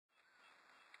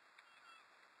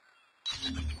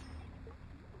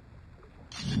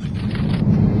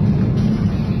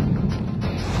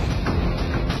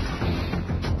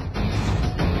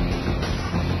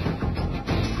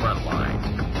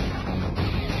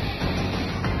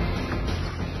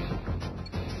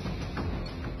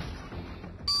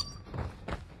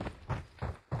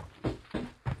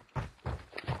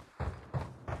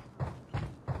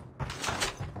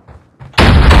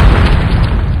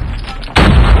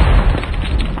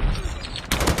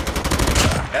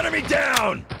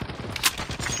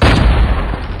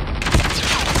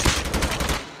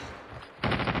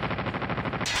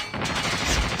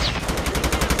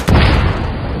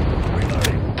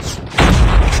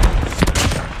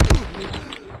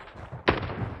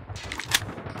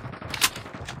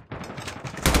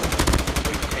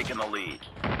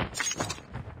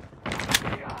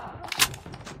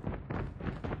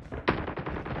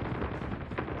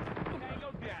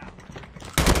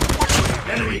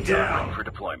Enemy down. For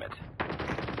deployment.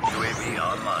 UAV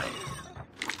online.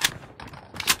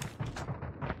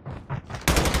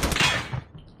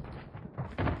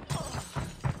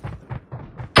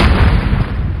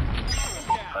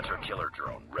 Hunter-killer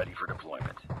drone ready for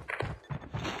deployment.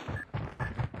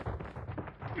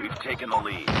 We've taken the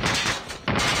lead.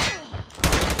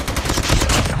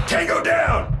 Tango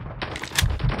down!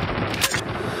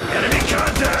 Enemy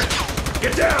contact!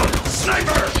 Get down!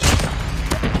 Sniper!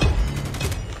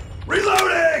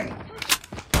 Reloading!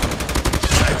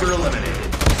 Sniper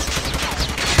eliminated.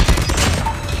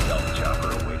 Stealth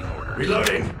chopper awaiting orders.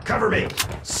 Reloading! Cover me!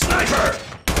 Sniper!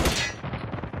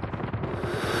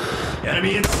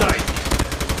 Enemy in sight.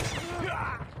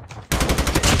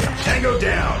 Tango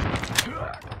down!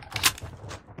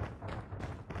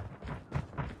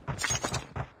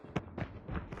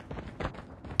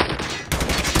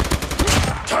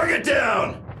 Target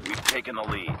down! We've taken the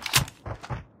lead.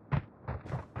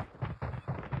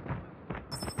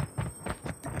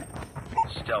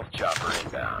 Stealth chopper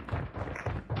inbound.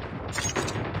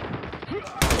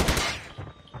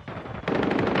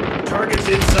 Target's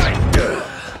in sight. Ugh.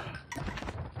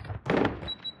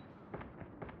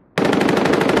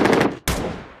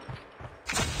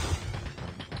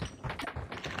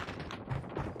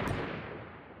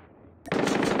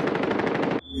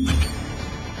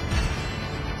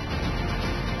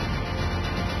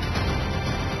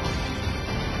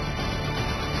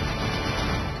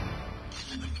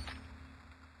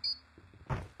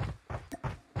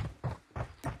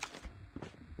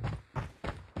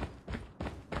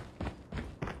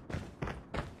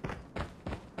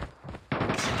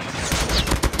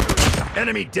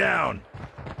 Enemy down!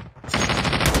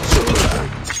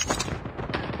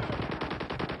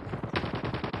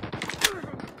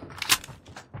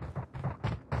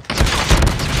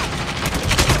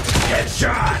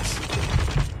 Headshot!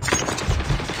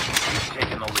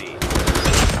 Taking the lead.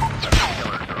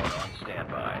 Killer drone on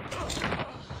standby.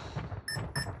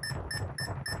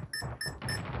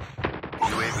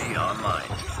 UAV online.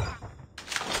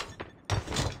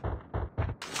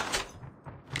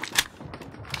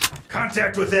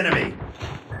 Contact with enemy!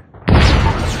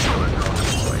 Killer drone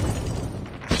deployed.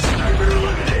 Sniper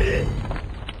eliminated!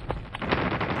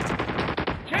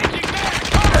 Changing back!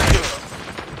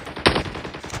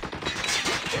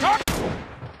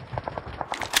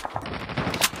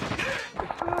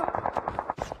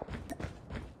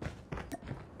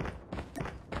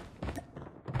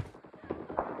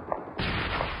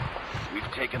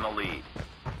 We've taken the lead.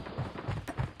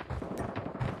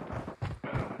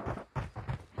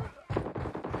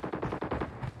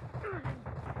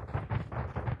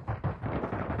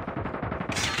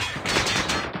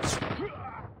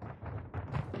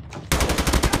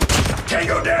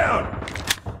 Tango down!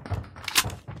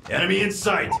 Enemy in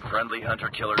sight! Friendly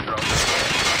hunter-killer drone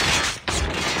deployed.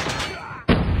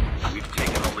 We've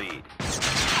taken the lead.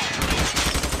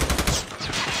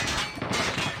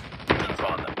 Keep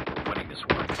on them. We're winning this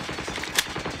one.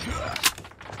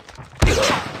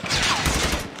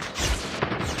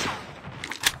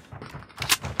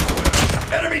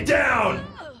 Enemy down!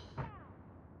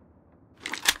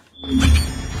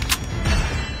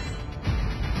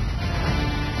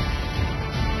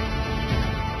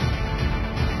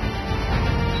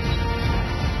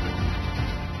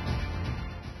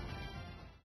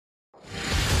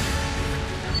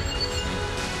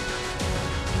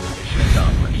 Mission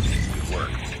accomplished. Good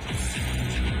work.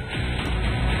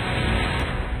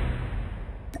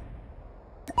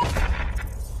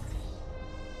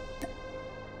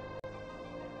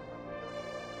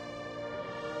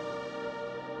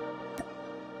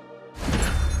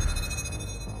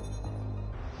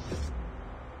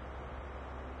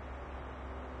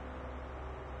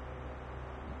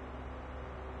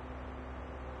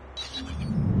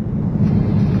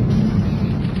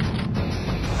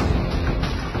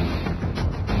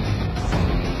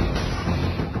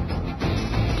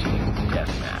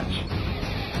 Deathmatch.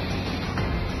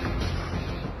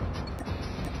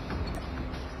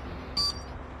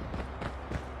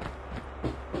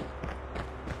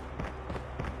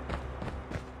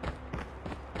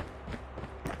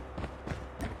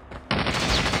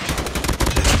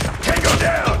 Tango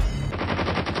down!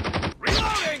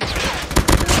 Reloading!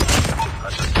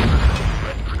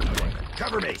 Ready for deployment.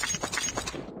 Cover me!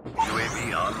 UAV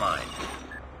online.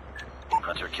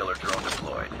 Hunter-killer drone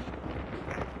deployed.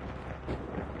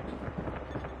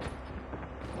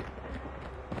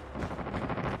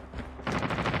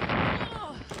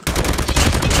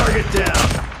 Target down!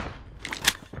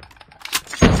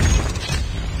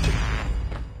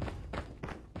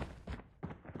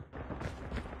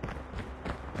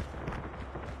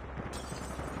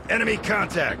 Enemy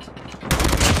contact.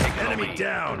 Taking the Enemy lead.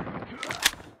 down.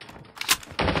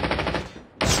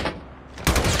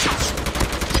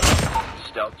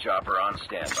 Stealth chopper on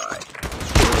standby.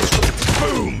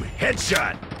 Boom!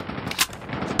 Headshot.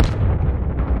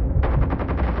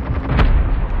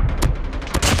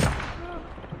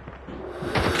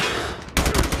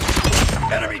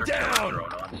 Enemy Hunter killer down.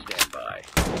 drone on standby.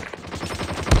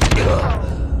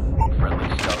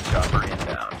 Friendly stealth chopper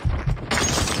inbound.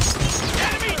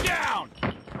 Enemy down.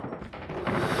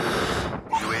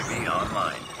 UAV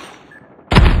online.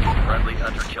 Friendly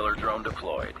hunter killer drone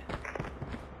deployed.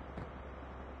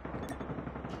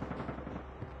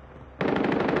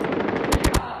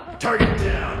 Target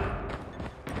down.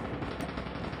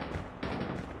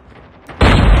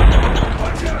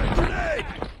 Watch out! Grenade!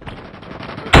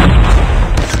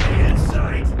 Enemy in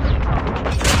sight.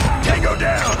 Tango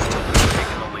down.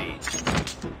 Taking the lead.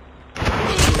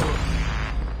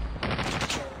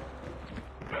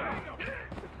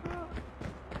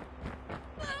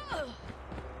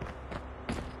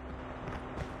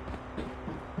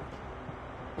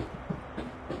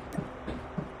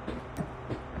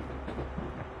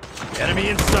 Enemy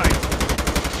in sight.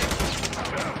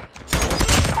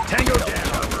 Tango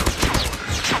down.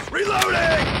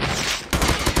 Reloading.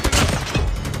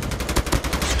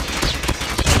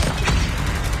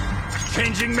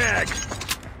 Changing mag.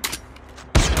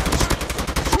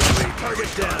 Target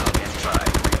down. Inside.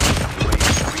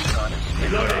 UAV recon is standby.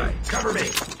 Reloading. Cover me.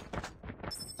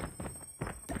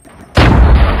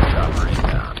 Stealth chopper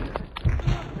inbound.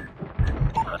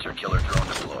 Hunter killer drone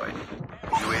deployed.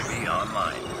 UAV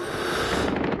online.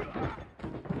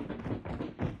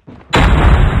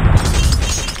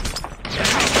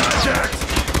 Enemy contact.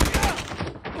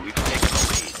 We've taken the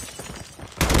lead.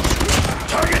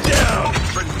 Target down.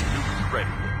 Friendly nuke is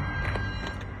ready.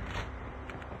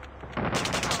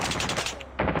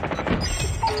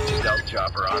 Stealth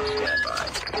chopper on standby.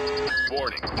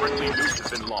 Warning, friendly nuke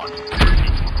has been launched.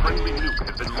 Repeat, friendly nuke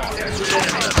has been launched.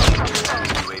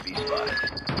 UAV spotted.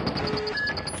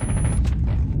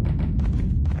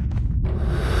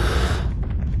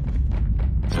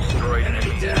 Destroyed Enemy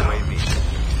enemy down. UAV.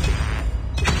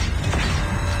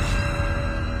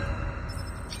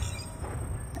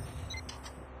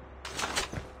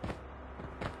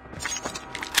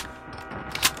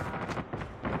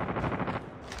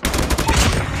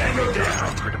 Tango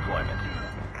down. For deployment.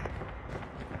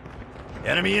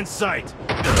 Enemy in sight.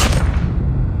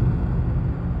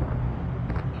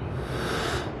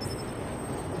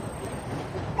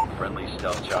 Friendly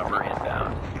stealth chopper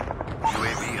inbound.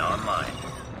 UAV online.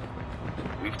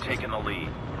 We've taken the lead.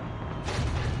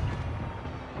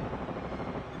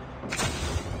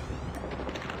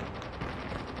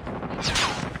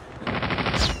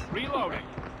 Reloading.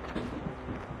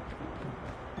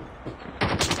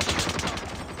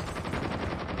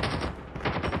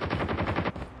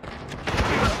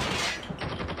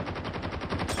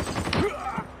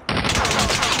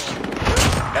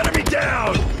 Enemy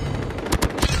down.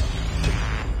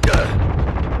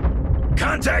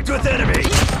 Contact with enemy.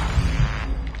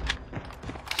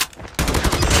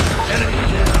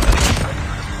 Enemy down.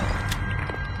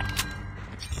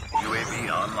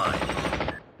 UAV online.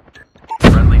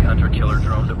 Friendly hunter killer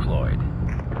drone deployed.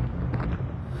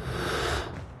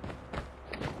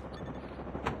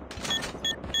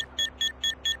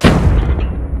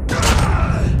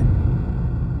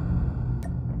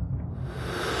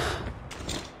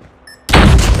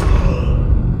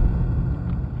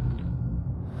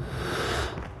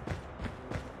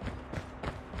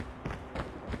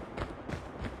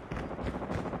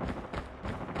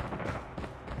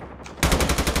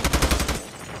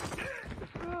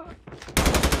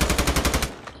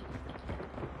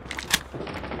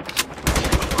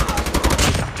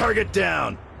 Target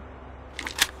down.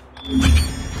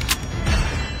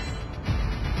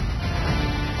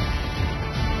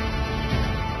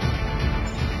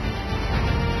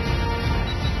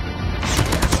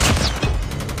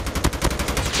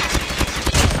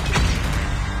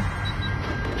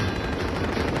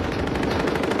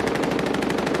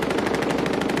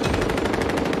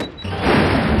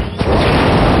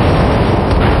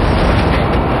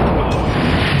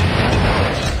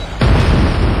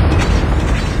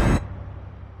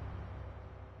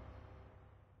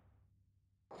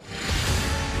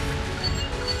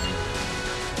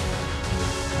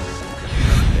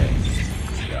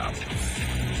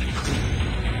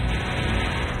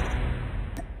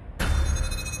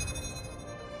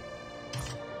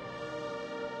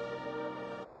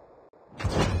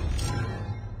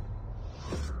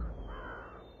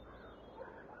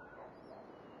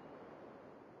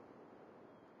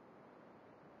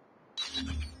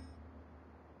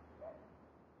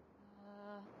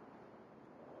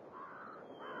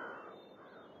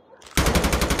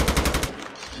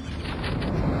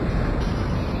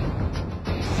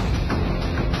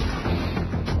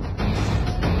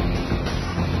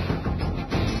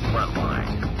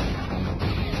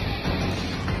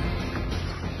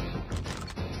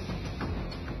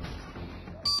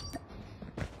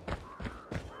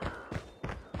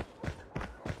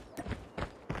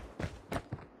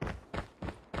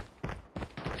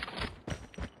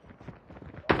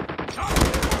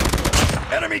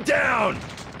 Enemy down!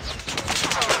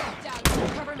 Down.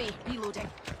 Cover me. Reloading.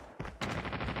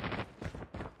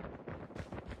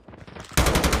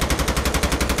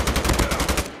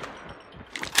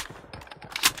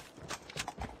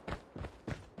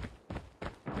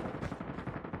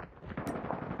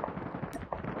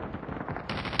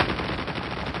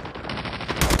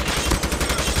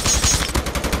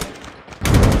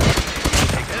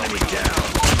 Enemy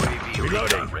down!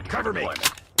 Reloading! Cover me!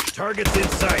 Target's in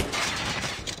sight!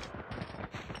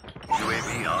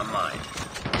 UAV online.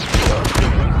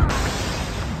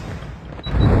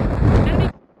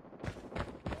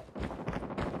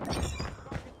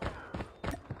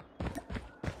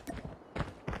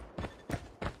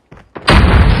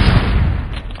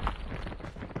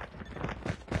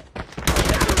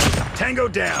 Enemy. Tango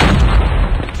down!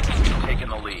 Taking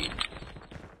the lead.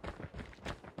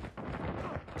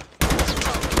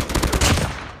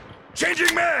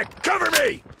 Changing mag! Cover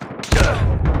me!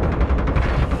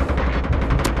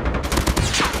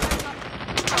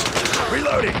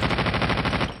 Reloading!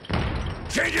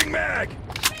 Changing mag!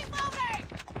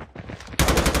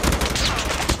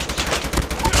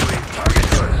 Target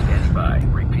Stand by.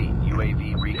 Repeat.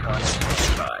 UAV recon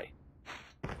stand by.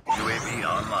 UAV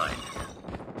online.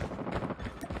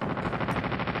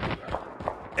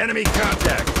 enemy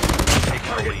contact! Taking the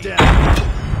Target lead. down!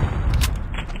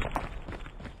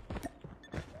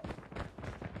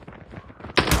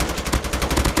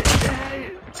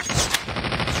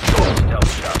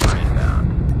 Stealth chopper inbound.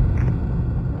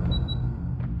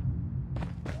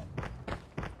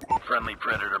 Friendly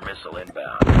Predator missile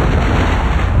inbound.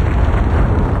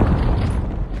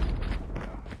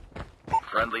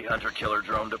 Friendly hunter-killer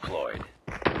drone deployed.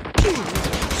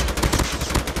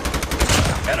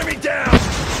 Enemy down!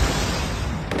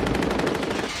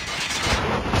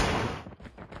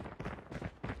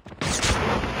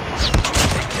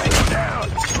 Tango down!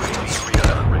 UAV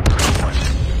recon ready for deployment.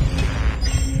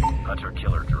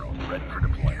 Hunter-killer drone ready for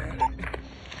deployment.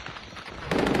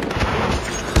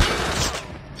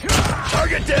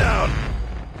 Target down!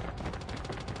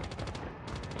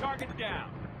 Target down.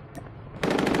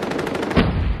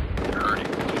 Earning.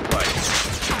 Keep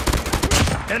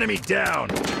fighting. Enemy down!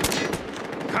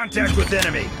 Contact with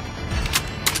enemy!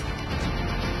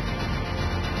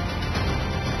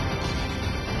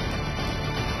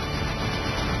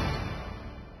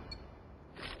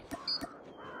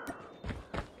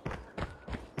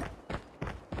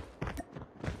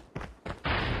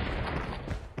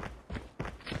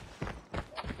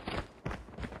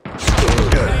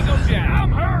 Tango down.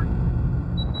 I'm hurt.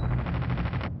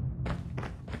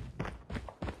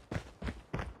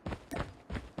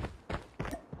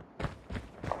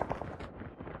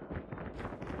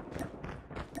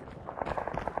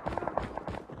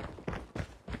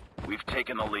 We've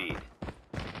taken the lead.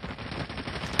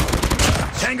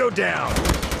 Tango down!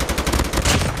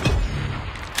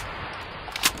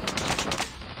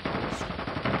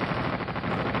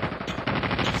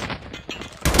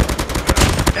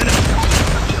 Enemy!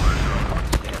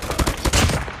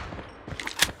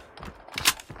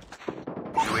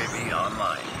 UAV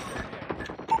online.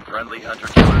 Friendly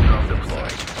hunter-killer drone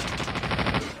deployed.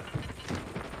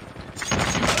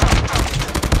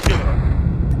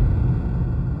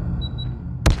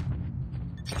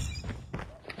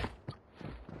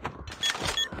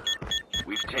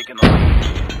 We've taken the lead.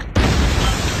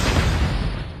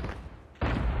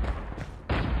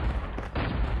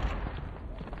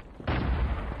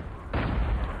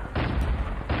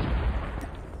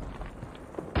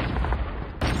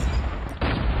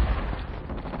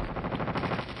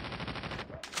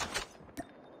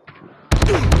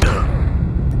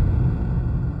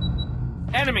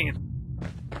 Enemy.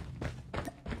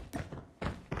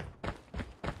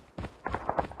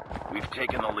 We've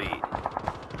taken the lead.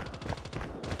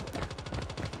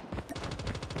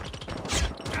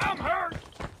 I'm hurt.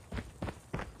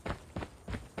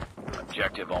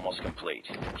 Objective almost complete.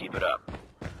 Keep it up.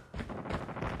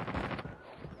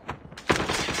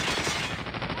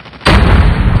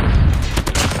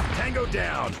 Tango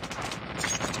down!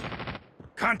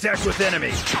 Contact with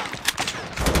enemy!